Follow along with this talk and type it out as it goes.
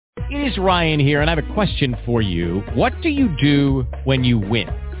It is Ryan here, and I have a question for you. What do you do when you win?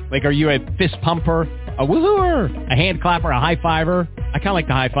 Like, are you a fist pumper, a woohooer, a hand clapper, a high fiver? I kind of like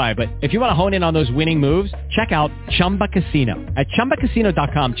the high five, but if you want to hone in on those winning moves, check out Chumba Casino. At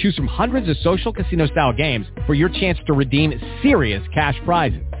ChumbaCasino.com, choose from hundreds of social casino-style games for your chance to redeem serious cash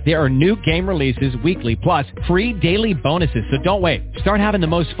prizes. There are new game releases weekly, plus free daily bonuses, so don't wait. Start having the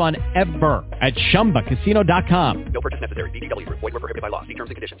most fun ever at ChumbaCasino.com. No purchase necessary. VGW. Void where prohibited by law. See terms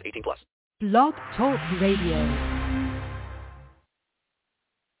and conditions. 18+. Blog Talk Radio.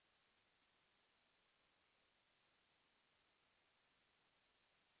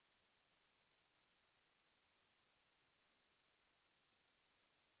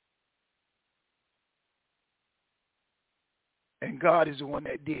 And God is the one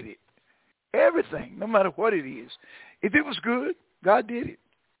that did it. Everything, no matter what it is. If it was good, God did it.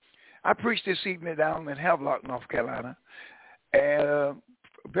 I preached this evening down in Havelock, North Carolina, and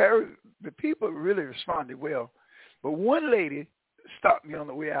the people really responded well. But one lady stopped me on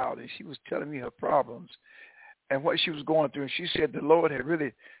the way out, and she was telling me her problems and what she was going through. And she said the Lord had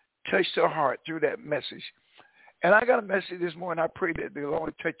really touched her heart through that message. And I got a message this morning. I pray that the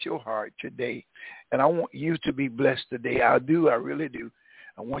Lord touch your heart today. And I want you to be blessed today. I do. I really do.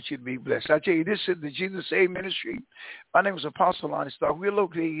 I want you to be blessed. I tell you, this is the Jesus Save Ministry. My name is Apostle Lonnie. We're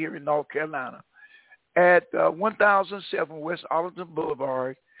located here in North Carolina at 1007 West Arlington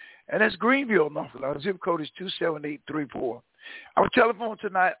Boulevard. And that's Greenville, North Carolina. Zip code is 27834. Our telephone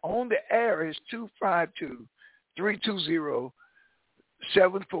tonight on the air is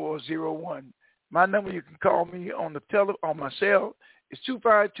 252-320-7401. My number, you can call me on on my cell, is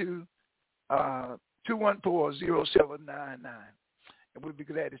 252-214-0799. And we'll be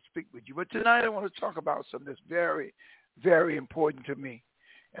glad to speak with you. But tonight I want to talk about something that's very, very important to me.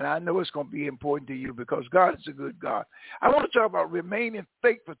 And I know it's going to be important to you because God is a good God. I want to talk about remaining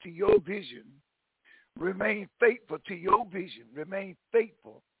faithful to your vision. Remain faithful to your vision. Remain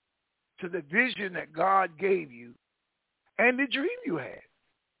faithful to the vision that God gave you and the dream you had.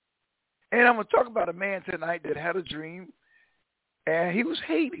 And I'm going to talk about a man tonight that had a dream, and he was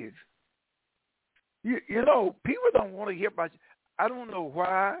hated. You know, people don't want to hear about you. I don't know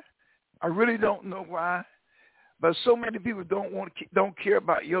why. I really don't know why. But so many people don't care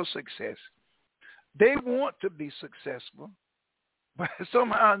about your success. They want to be successful, but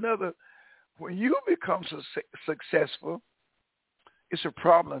somehow or another, when you become successful, it's a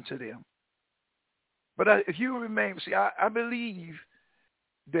problem to them. But if you remain, I believe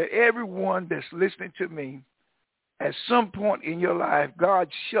that everyone that's listening to me, at some point in your life,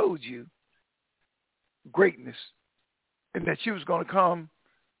 God showed you greatness and that you was going to come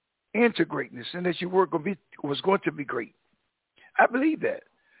into greatness and that you was going to be great. I believe that.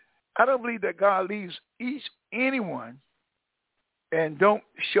 I don't believe that God leaves anyone and don't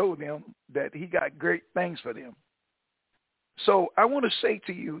show them that he got great things for them. So I want to say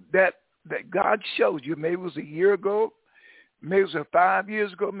to you that God showed you, maybe it was a year ago, maybe it was 5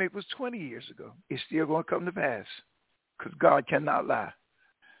 years ago, maybe it was 20 years ago. It's still going to come to pass because God cannot lie.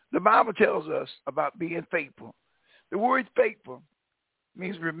 The Bible tells us about being faithful. The word faithful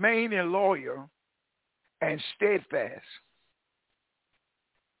means remaining loyal and steadfast.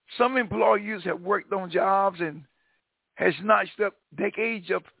 Some employees have worked on jobs and has notched up decades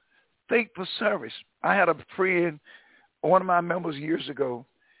of faithful service. I had a friend, one of my members years ago.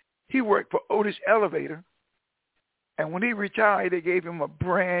 He worked for Otis Elevator. And when he retired, they gave him a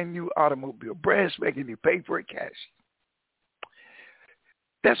brand new automobile, brand spanking new, paid for it cash.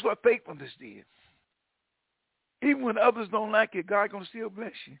 That's what faithfulness did. Even when others don't like it, God going to still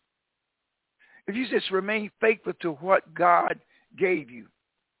bless you. If you just remain faithful to what God gave you,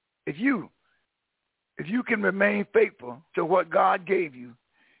 if you can remain faithful to what God gave you,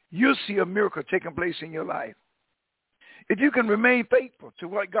 you'll see a miracle taking place in your life. If you can remain faithful to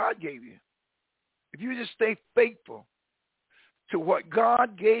what God gave you, if you just stay faithful to what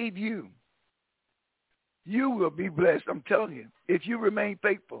God gave you, you will be blessed. I'm telling you, if you remain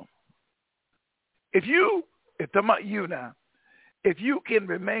faithful. If you can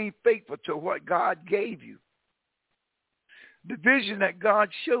remain faithful to what God gave you, the vision that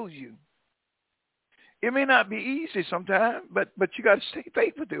God shows you, it may not be easy sometimes, but you got to stay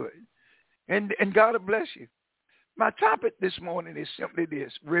faithful to it. And God will bless you. My topic this morning is simply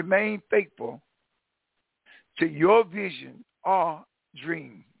this: remain faithful to your vision or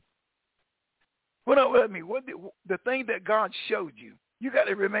dream. What does that mean? The thing that God showed you, you got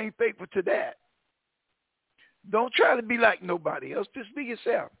to remain faithful to that. Don't try to be like nobody else. Just be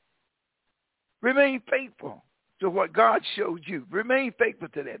yourself. Remain faithful to what God showed you. Remain faithful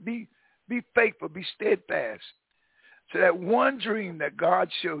to that. Be faithful. Be steadfast. to that one dream that God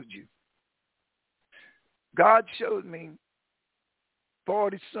showed you. God showed me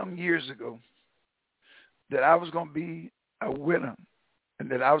 40-some years ago that I was going to be a winner and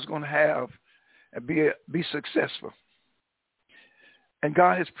that I was going to have and be successful. And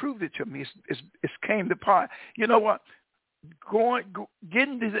God has proved it to me. It's came to pass. You know what?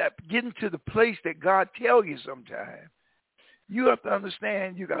 Getting to the place that God tells you sometime, you have to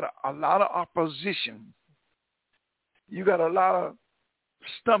understand you got a lot of opposition. You got a lot of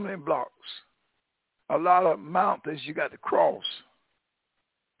stumbling blocks, a lot of mountains you got to cross.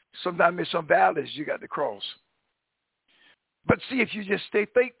 Sometimes there's some valleys you got to cross. But see, if you just stay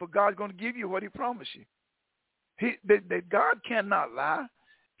faithful, God's going to give you what he promised you. God cannot lie.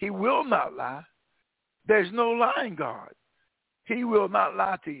 He will not lie. There's no lying God. He will not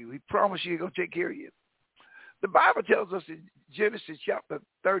lie to you. He promised you he's going to take care of you. The Bible tells us in Genesis chapter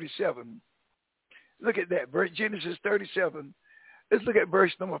 37, look at that, Genesis 37. Let's look at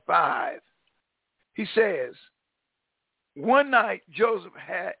verse number 5. He says, one night Joseph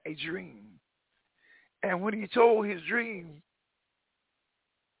had a dream. And when he told his dream,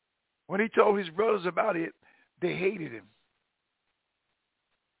 when he told his brothers about it, they hated him.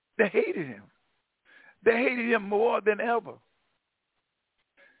 They hated him. They hated him more than ever.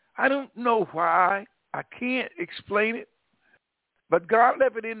 I don't know why. I can't explain it. But God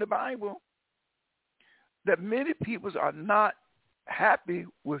left it in the Bible that many people are not happy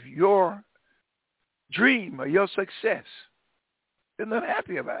with your dream or your success. They're not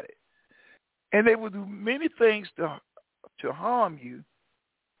happy about it. And they will do many things to harm you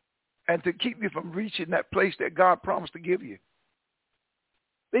and to keep you from reaching that place that God promised to give you.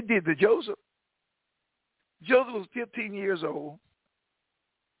 They did to Joseph. Joseph was 15 years old,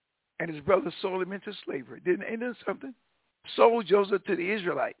 and his brothers sold him into slavery. Ain't that something? Sold Joseph to the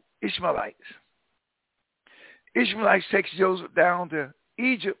Ishmaelites. Ishmaelites takes Joseph down to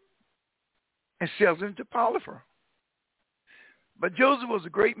Egypt and sells him to Potiphar. But Joseph was a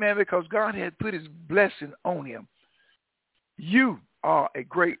great man because God had put his blessing on him. You are a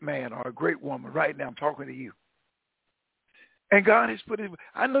great man or a great woman. Right now I'm talking to you. And God has put his,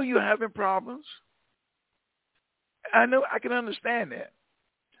 I know you're having problems. I know, I can understand that.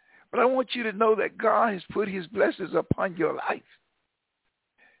 But I want you to know that God has put his blessings upon your life.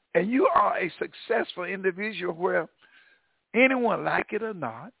 And you are a successful individual where anyone, like it or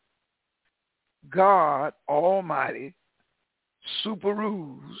not, God Almighty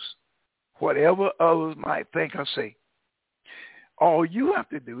superrules whatever others might think or say. All you have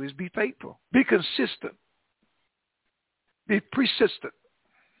to do is be faithful. Be consistent. Be persistent.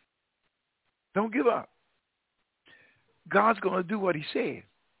 Don't give up. God's going to do what he said.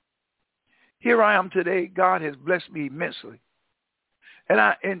 Here I am today. God has blessed me immensely.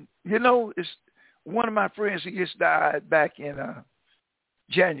 And you know, it's one of my friends who just died back in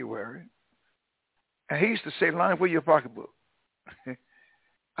January. And he used to say, Lonnie, where's your pocketbook?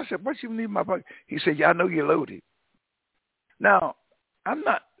 I said, what you need my pocket? He said, yeah, I know you're loaded. Now, I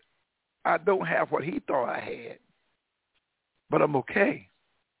don't have what he thought I had, but I'm okay.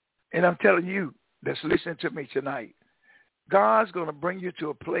 And I'm telling you that's listening to me tonight, God's going to bring you to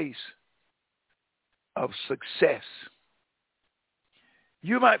a place of success.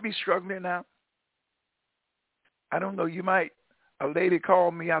 You might be struggling now. I don't know. A lady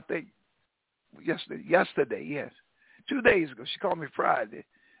called me, I think, yesterday, yes. 2 days ago. She called me Friday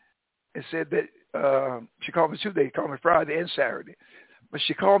and said that she called me 2 days, called me Friday and Saturday. But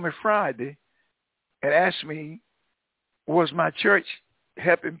she called me Friday and asked me, was my church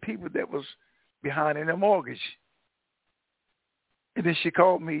helping people that was behind in their mortgage? And then she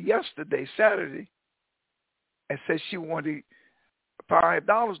called me yesterday, Saturday, and said she wanted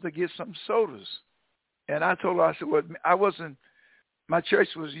 $5 to get some sodas. And I told her, I said, well, my church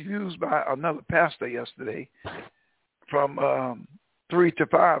was used by another pastor yesterday from 3 to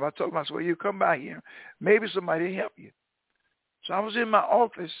 5. I told him, I said, well, you come by here. Maybe somebody will help you. So I was in my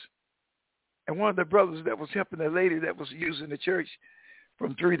office, and one of the brothers that was helping the lady that was using the church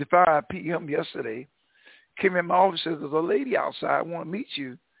from 3 to 5 p.m. yesterday came in my office and said, there's a lady outside. I want to meet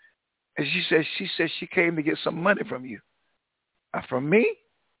you. And she said she came to get some money from you. From me?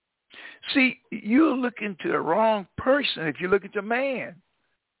 See, you're looking to the wrong person if you're looking to man.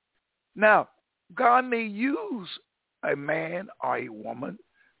 Now, God may use a man or a woman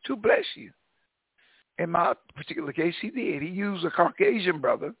to bless you. In my particular case, he did. He used a Caucasian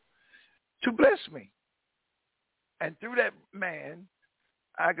brother to bless me. And through that man,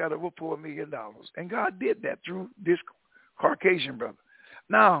 I got over $4 million. And God did that through this Caucasian brother.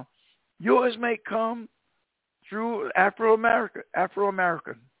 Now, yours may come through Afro-American.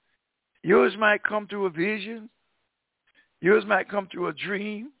 Yours might come through a vision. Yours might come through a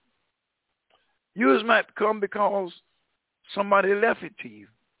dream. Yours might come because somebody left it to you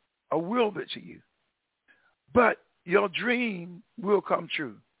or willed it to you. But your dream will come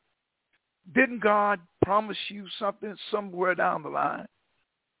true. Didn't God promise you something somewhere down the line?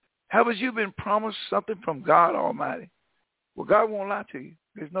 Haven't you been promised something from God Almighty? Well, God won't lie to you.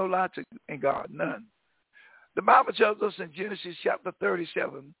 There's no lie in God, none. The Bible tells us in Genesis chapter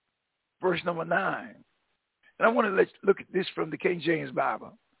 37, verse number 9. And I want to look at this from the King James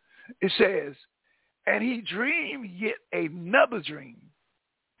Bible. It says, and he dreamed yet another dream,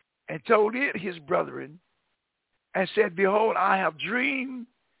 and told it his brethren, and said, behold, I have dreamed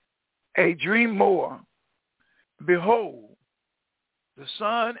a dream more. Behold, the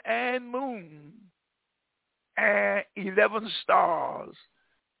sun and moon and 11 stars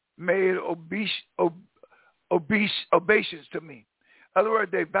made obeisance to me. In other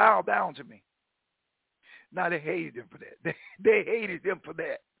words, they bowed down to me. Now they hated him for that. They hated him for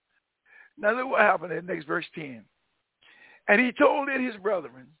that. Now look what happened in the next verse 10. And he told it his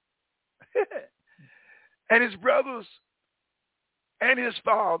brethren, and his brothers and his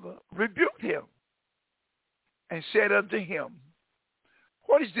father rebuked him and said unto him,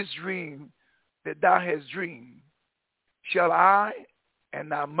 what is this dream that thou hast dreamed? Shall I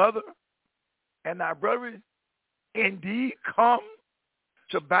and thy mother and thy brethren indeed come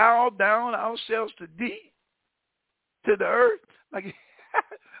to bow down ourselves to thee, to the earth? But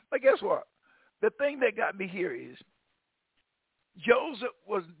guess what? The thing that got me here is Joseph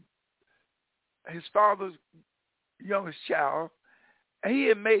was his father's youngest child, and he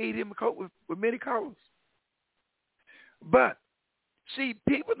had made him a coat with many colors. But, see,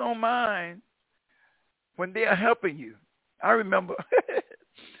 people don't mind when they are helping you. I remember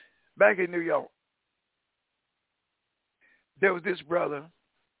back in New York, there was this brother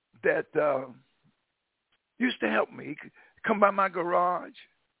that used to help me. He'd come by my garage.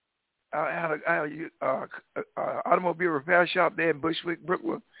 I had an automobile repair shop there in Bushwick,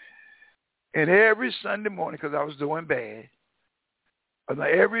 Brooklyn. And every Sunday morning, because I was doing bad,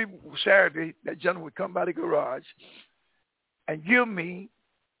 every Saturday, that gentleman would come by the garage and give me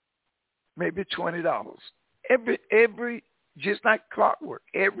maybe $20. Every, just like clockwork,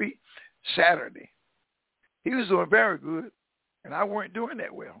 every Saturday. He was doing very good, and I weren't doing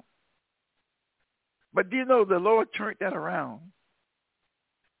that well. But do you know, the Lord turned that around,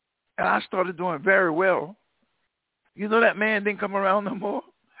 and I started doing very well. You know, that man didn't come around no more.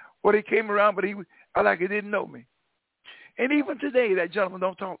 Well, he came around, but he didn't know me. And even today, that gentleman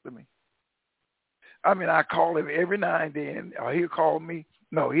don't talk to me. I mean, I call him every now and then, or he'll call me.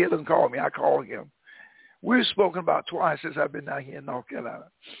 No, he doesn't call me. I call him. We've spoken about twice since I've been down here in North Carolina.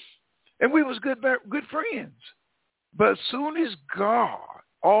 And we was good friends. But as soon as God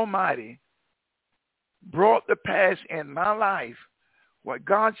Almighty brought to pass in my life what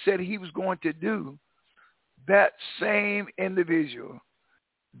God said he was going to do, that same individual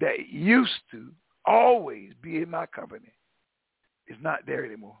that used to always be in my company is not there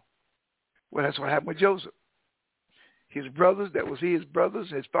anymore. Well, that's what happened with Joseph. His brothers, that was his brothers,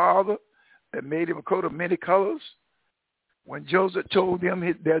 his father, that made him a coat of many colors. When Joseph told them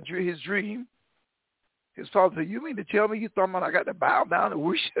his dream, his father said, you mean to tell me you thought I got to bow down and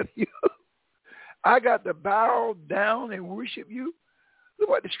worship you? I got to bow down and worship you? Look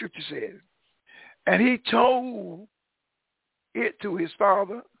what the scripture says. And he told it to his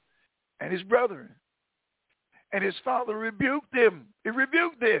father and his brethren. And his father rebuked them. He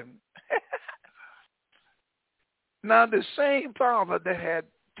rebuked them. Now, the same father that had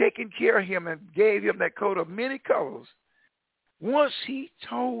taken care of him and gave him that coat of many colors, once he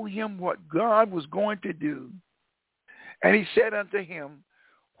told him what God was going to do, and he said unto him,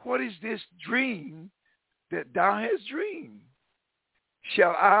 what is this dream that thou hast dreamed?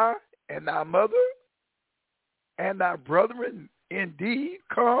 Shall I and thy mother and thy brethren indeed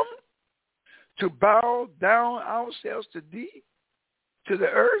come to bow down ourselves to thee, to the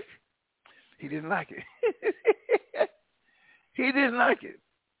earth? He didn't like it. He didn't like it.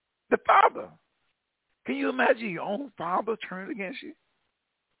 The father. Can you imagine your own father turned against you?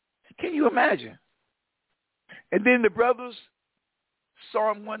 Can you imagine? And then the brothers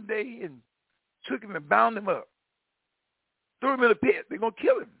saw him one day and took him and bound him up. Threw him in a pit. They're going to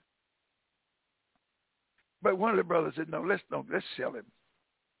kill him. But one of the brothers said, no, let's sell him.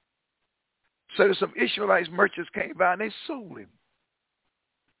 So there's some Ishmaelites merchants came by and they sold him.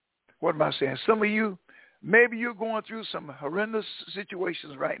 What am I saying? Some of you, maybe you're going through some horrendous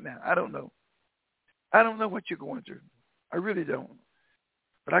situations right now. I don't know. I don't know what you're going through. I really don't.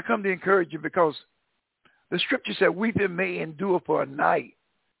 But I come to encourage you because the scripture said, weeping may endure for a night.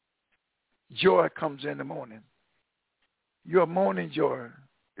 Joy comes in the morning. Your morning joy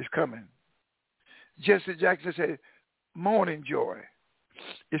is coming. Jesse Jackson said, morning joy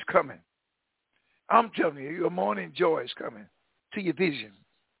is coming. I'm telling you, your morning joy is coming to your vision.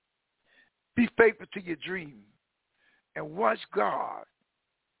 Be faithful to your dream and watch God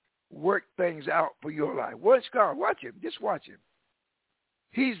work things out for your life. Watch God. Watch him. Just watch him.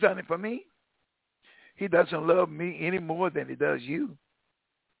 He's done it for me. He doesn't love me any more than he does you.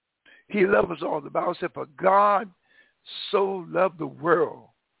 He loves us all. The Bible said, for God so loved the world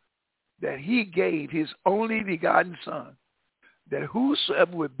that he gave his only begotten Son, that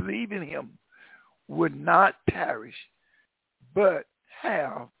whosoever would believe in him would not perish, but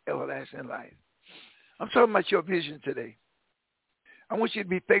have everlasting life. I'm talking about your vision today. I want you to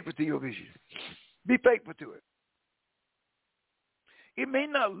be faithful to your vision. Be faithful to it. It may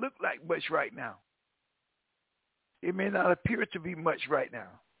not look like much right now. It may not appear to be much right now.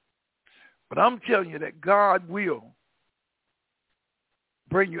 But I'm telling you that God will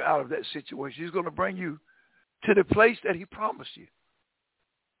bring you out of that situation. He's going to bring you to the place that he promised you.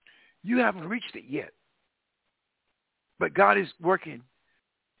 You haven't reached it yet. But God is working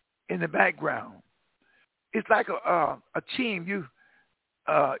in the background. It's like a team. You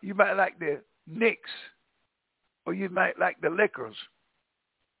might like the Knicks, or you might like the Lakers.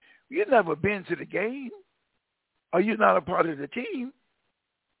 You've never been to the game, or you're not a part of the team.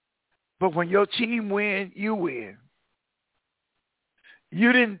 But when your team wins, you win.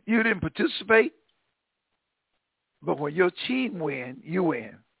 You didn't participate, but when your team wins, you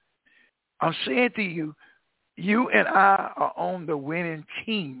win. I'm saying to you, you and I are on the winning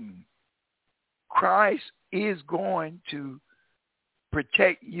team. Christ is going to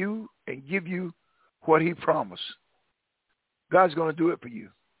protect you and give you what he promised. God's going to do it for you.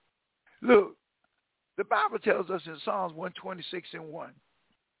 Look, the Bible tells us in Psalms 126:1,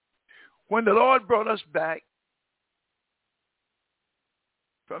 when the Lord brought us back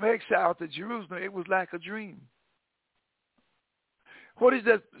from exile to Jerusalem, it was like a dream. What is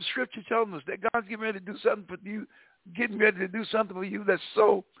that scripture telling us? That God's getting ready to do something for you, that's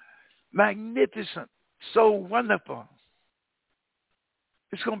so magnificent, so wonderful.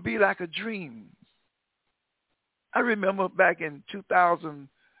 It's going to be like a dream. I remember back in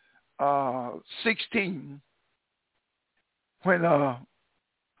 2016 when the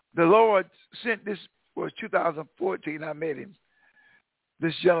Lord sent this, was 2014, I met him.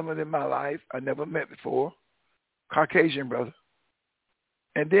 This gentleman in my life I never met before, Caucasian brother.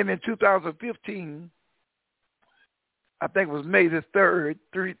 And then in 2015, I think it was May the 3rd,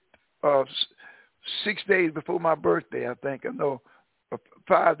 6 days before my birthday, I think. I know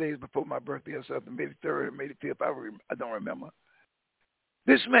 5 days before my birthday or something, May the 3rd or May the 5th, I don't remember.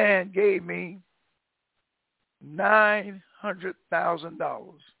 This man gave me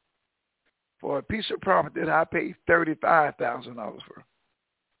 $900,000 for a piece of property that I paid $35,000 for.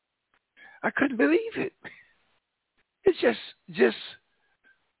 I couldn't believe it. It's just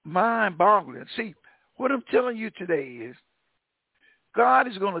mind-boggling. See, what I'm telling you today is God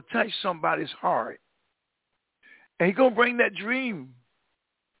is going to touch somebody's heart, and he's going to bring that dream.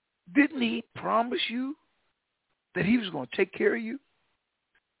 Didn't he promise you that he was going to take care of you?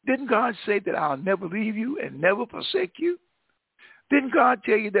 Didn't God say that I'll never leave you and never forsake you? Didn't God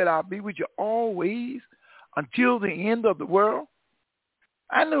tell you that I'll be with you always until the end of the world?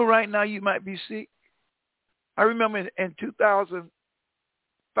 I know right now you might be sick. I remember in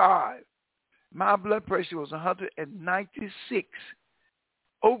 2005, my blood pressure was 196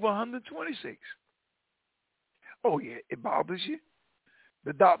 over 126. Oh, yeah, it bothers you.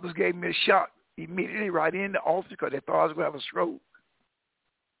 The doctors gave me a shot immediately right in the office because they thought I was going to have a stroke.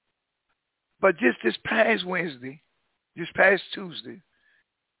 But just this past Tuesday,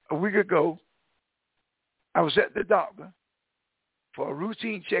 a week ago, I was at the doctor for a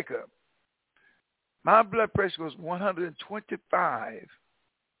routine checkup. My blood pressure was 125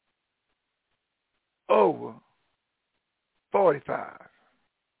 over 45.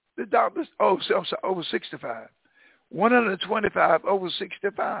 The doctors, over 65. 125 over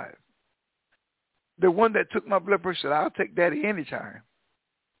 65. The one that took my blood pressure said, I'll take that any time.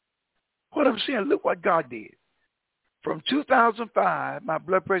 What I'm saying, look what God did. From 2005, my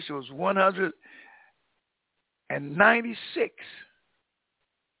blood pressure was 196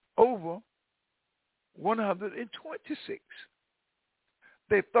 over 126.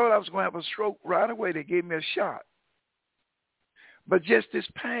 They thought I was going to have a stroke right away. They gave me a shot. But just this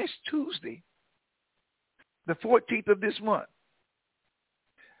past Tuesday, the 14th of this month,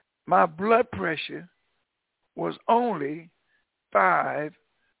 my blood pressure was only 5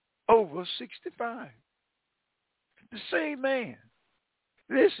 over 65. The same man.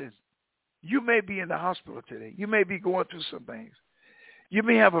 Listen, You may be in the hospital today. You may be going through some things. You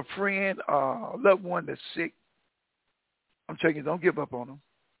may have a friend, a loved one that's sick. I'm telling you, don't give up on them.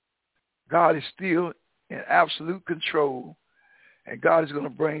 God is still in absolute control, and God is going to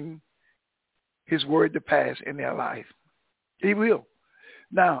bring his word to pass in their life. He will.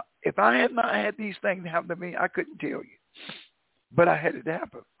 Now, if I had not had these things happen to me, I couldn't tell you. But I had it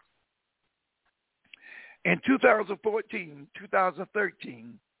happen. In 2014,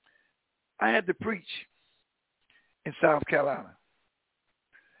 2013, I had to preach in South Carolina.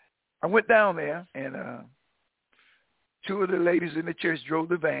 I went down there, and two of the ladies in the church drove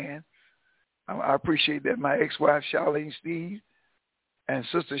the van. I appreciate that. My ex-wife, Charlene Steve, and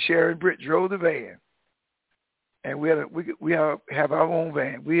Sister Sharon Britt drove the van. And we have our own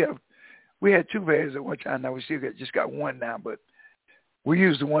van. We had two vans at one time. Now we still just got one now, but we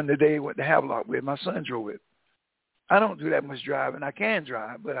used the one today went to Havelock with. My son drove it. I don't do that much driving. I can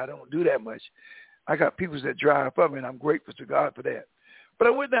drive, but I don't do that much. I got people that drive for me, and I'm grateful to God for that. But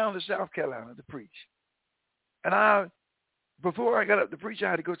I went down to South Carolina to preach. And before I got up to preach, I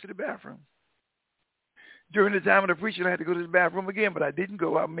had to go to the bathroom. During the time of the preaching, I had to go to the bathroom again, but I didn't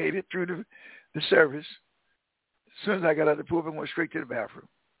go. I made it through the service. As soon as I got out of the pulpit, I went straight to the bathroom.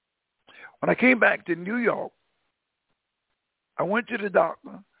 When I came back to New York, I went to the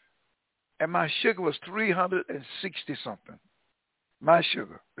doctor, and my sugar was 360-something. My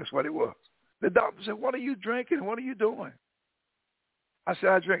sugar, that's what it was. The doctor said, "What are you drinking? What are you doing?" I said,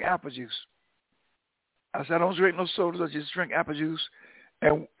 "I drink apple juice." I said, "I don't drink no sodas. I just drink apple juice,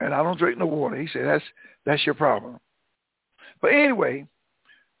 and I don't drink no water." He said, that's your problem. But anyway,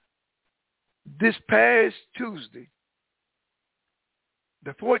 this past Tuesday,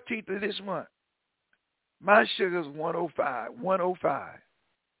 the 14th of this month, my sugar's 105.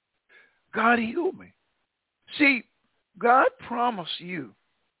 God healed me. See, God promised you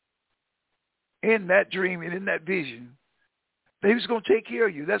in that dream and in that vision that he was going to take care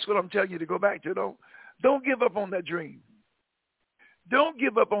of you. That's what I'm telling you to go back to. Don't give up on that dream. Don't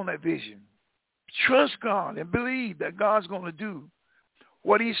give up on that vision. Trust God and believe that God's going to do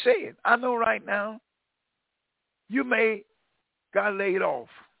what he said. I know right now you may got laid off.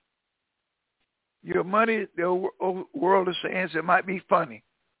 Your money, the world is saying it might be funny.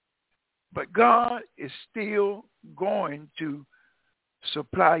 But God is still going to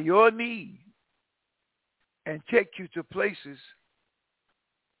supply your need and take you to places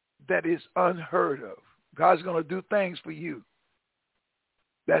that is unheard of. God's going to do things for you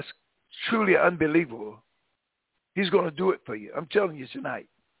that's truly unbelievable. He's going to do it for you. I'm telling you tonight.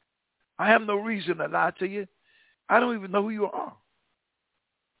 I have no reason to lie to you. I don't even know who you are.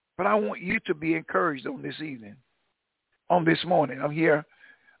 But I want you to be encouraged on this evening, on this morning. I'm here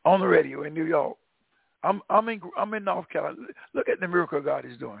on the radio in New York. I'm in North Carolina. Look at the miracle God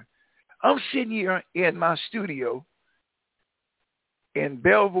is doing. I'm sitting here in my studio in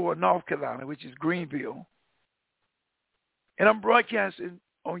Belvoir, North Carolina, which is Greenville, and I'm broadcasting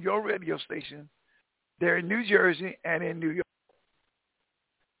on your radio station there in New Jersey and in New York.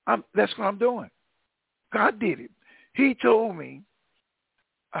 That's what I'm doing. God did it. He told me,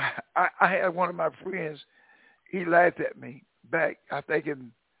 I had one of my friends, he laughed at me back, I think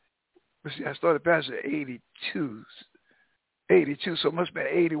I started pastoring in 82, so it must have been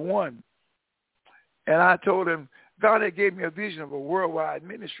 81. And I told him, God had gave me a vision of a worldwide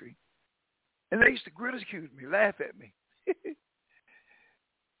ministry. And they used to ridicule me, laugh at me.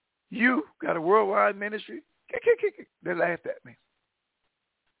 You got a worldwide ministry? They laughed at me.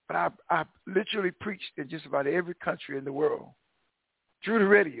 But I literally preached in just about every country in the world through the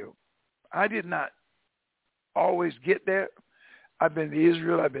radio. I did not always get there. I've been to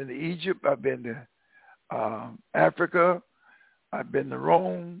Israel. I've been to Egypt. I've been to Africa. I've been to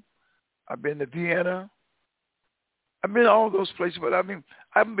Rome. I've been to Vienna. I've been to all those places, but I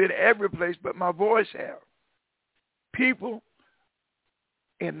haven't been to every place, but my voice has. People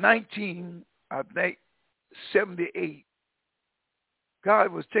in 1978,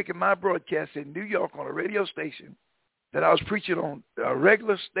 God was taking my broadcast in New York on a radio station that I was preaching on a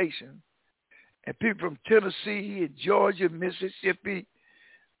regular station, and people from Tennessee and Georgia, Mississippi,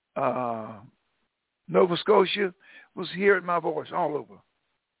 Nova Scotia was hearing my voice all over.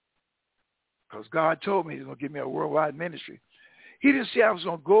 Because God told me he was going to give me a worldwide ministry. He didn't say I was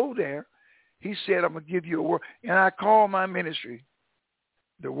going to go there. He said, I'm going to give you a word. And I called my ministry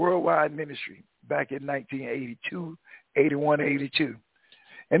the Worldwide Ministry back in 1982, 81, 82.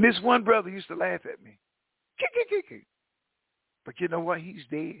 And this one brother used to laugh at me. But you know what? He's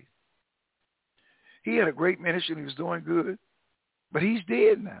dead. He had a great ministry and he was doing good. But he's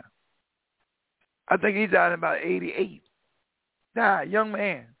dead now. I think he died in about 88. Died, young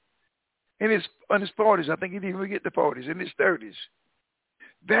man. in his 40s. I think he didn't even get the 40s, in his 30s.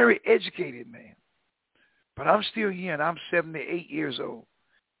 Very educated man. But I'm still here, and I'm 78 years old.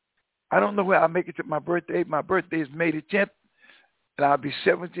 I don't know where I'll make it to my birthday. My birthday is May the 10th, and I'll be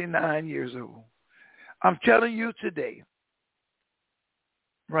 79 years old. I'm telling you today,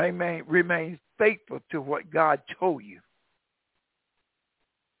 remain faithful to what God told you.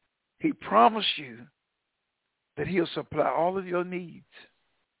 He promised you that he'll supply all of your needs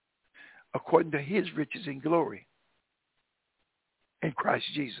according to his riches and glory in Christ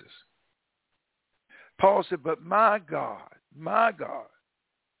Jesus. Paul said, but my God,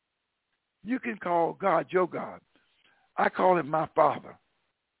 you can call God your God. I call him my Father.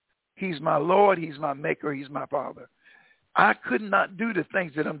 He's my Lord. He's my Maker. He's my Father. I could not do the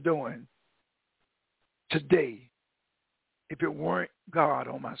things that I'm doing today if it weren't God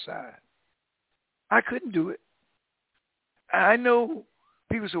on my side. I couldn't do it. I know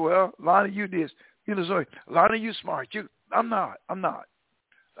people say, well, Lonnie, you this. You know, sorry, Lonnie, you smart. I'm not.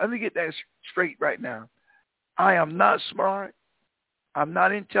 Let me get that straight right now. I am not smart. I'm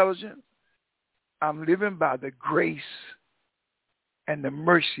not intelligent. I'm living by the grace and the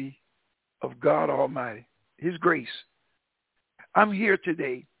mercy of God Almighty, his grace. I'm here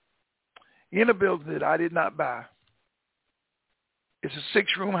today in a building that I did not buy. It's a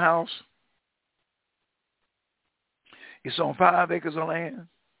 6-room house. It's on 5 acres of land.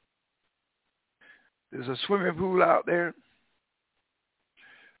 There's a swimming pool out there.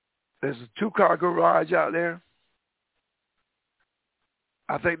 There's a 2-car garage out there.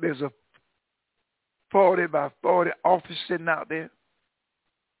 I think there's a 40 by 40 office sitting out there.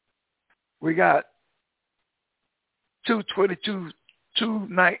 We got 2022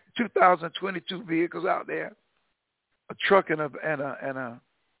 vehicles out there, a truck and a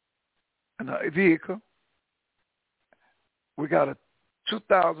vehicle. We got a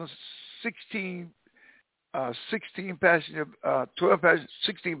 2016 16 passenger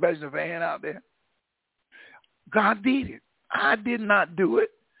van out there. God did it. I did not do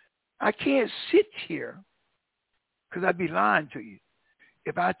it. I can't sit here because I'd be lying to you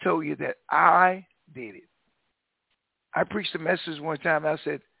if I told you that I did it. I preached a message one time. I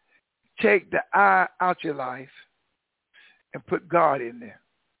said, take the I out your life and put God in there.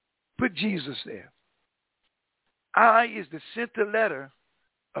 Put Jesus there. I is the center letter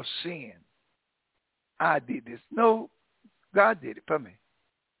of sin. I did this. No, God did it for me.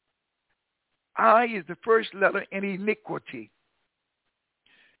 I is the first letter in iniquity.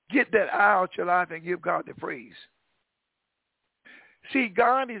 Get that I out your life and give God the praise. See,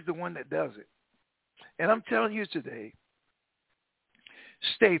 God is the one that does it. And I'm telling you today,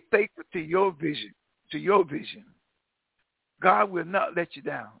 stay faithful to your vision, God will not let you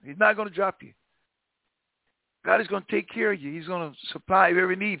down. He's not going to drop you. God is going to take care of you. He's going to supply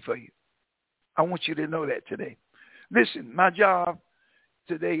every need for you. I want you to know that today. Listen, my job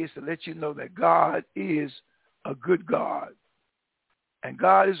today is to let you know that God is a good God. And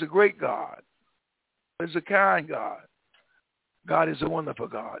God is a great God. God is a kind God. God is a wonderful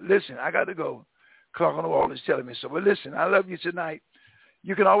God. Listen, I got to go. Clock on the wall is telling me so. But listen, I love you tonight.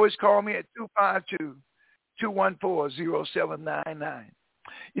 You can always call me at 252-214-0799.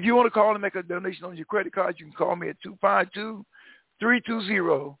 If you want to call and make a donation on your credit card, you can call me at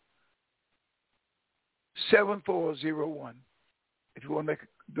 252-320-7401. If you want to make a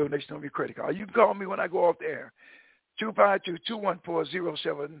donation on your credit card, you can call me when I go off the air.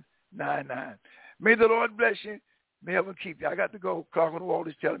 252-214-0799. May the Lord bless you. May heaven keep you. I got to go. Clock on the wall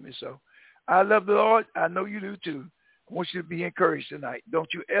is telling me so. I love the Lord. I know you do too. I want you to be encouraged tonight.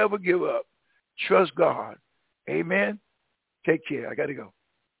 Don't you ever give up. Trust God. Amen. Take care. I got to go.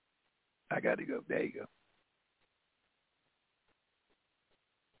 There you go.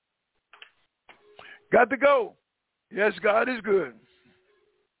 Got to go. Yes, God is good.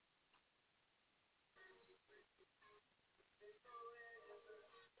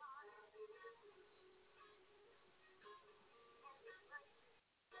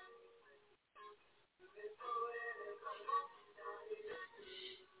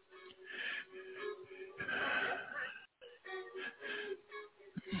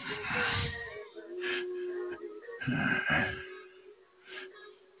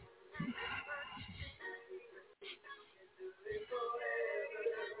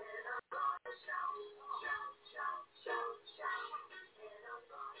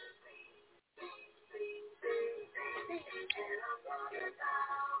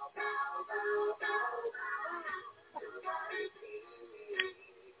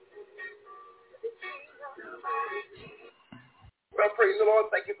 Well, praise the Lord.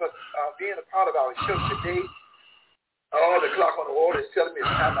 Thank you for being a part of our show today. Oh, the clock on the wall is telling me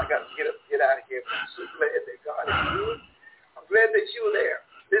it's time I got to get out of here. I'm so glad that God is good. I'm glad that you're there.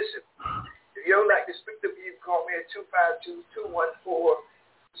 Listen, if you would like to speak to me, you can call me at 252-214-0799.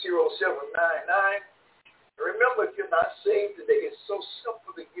 Remember, if you're not saved today, it's so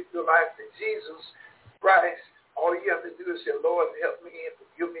simple to give your life to Jesus Christ. All you have to do is say, Lord, help me and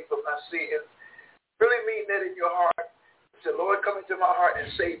forgive me for my sins. Really mean that in your heart. Say, Lord, come into my heart and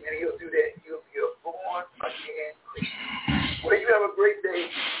save me, and he'll do that. You'll be a born again Christian. Well, you have a great day.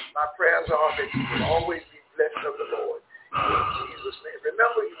 My prayers are that you will always be blessed of the Lord. In Jesus' name.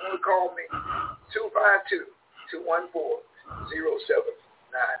 Remember, you want to call me 252-214-0799.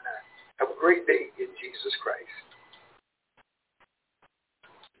 Have a great day in Jesus Christ.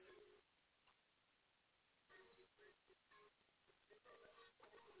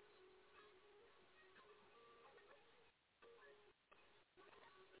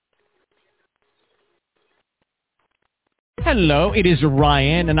 Hello, it is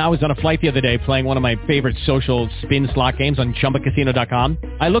Ryan, and I was on a flight the other day playing one of my favorite social spin slot games on ChumbaCasino.com.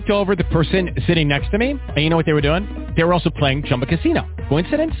 I looked over at the person sitting next to me, and you know what they were doing? They were also playing Chumba Casino.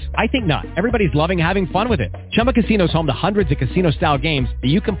 Coincidence? I think not. Everybody's loving having fun with it. Chumba Casino is home to hundreds of casino-style games that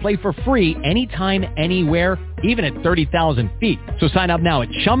you can play for free anytime, anywhere, even at 30,000 feet. So sign up now at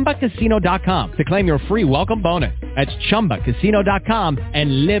ChumbaCasino.com to claim your free welcome bonus. That's ChumbaCasino.com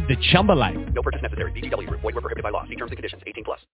and live the Chumba life. No purchase necessary. VGW. Void where prohibited by law. See terms and conditions. 18+.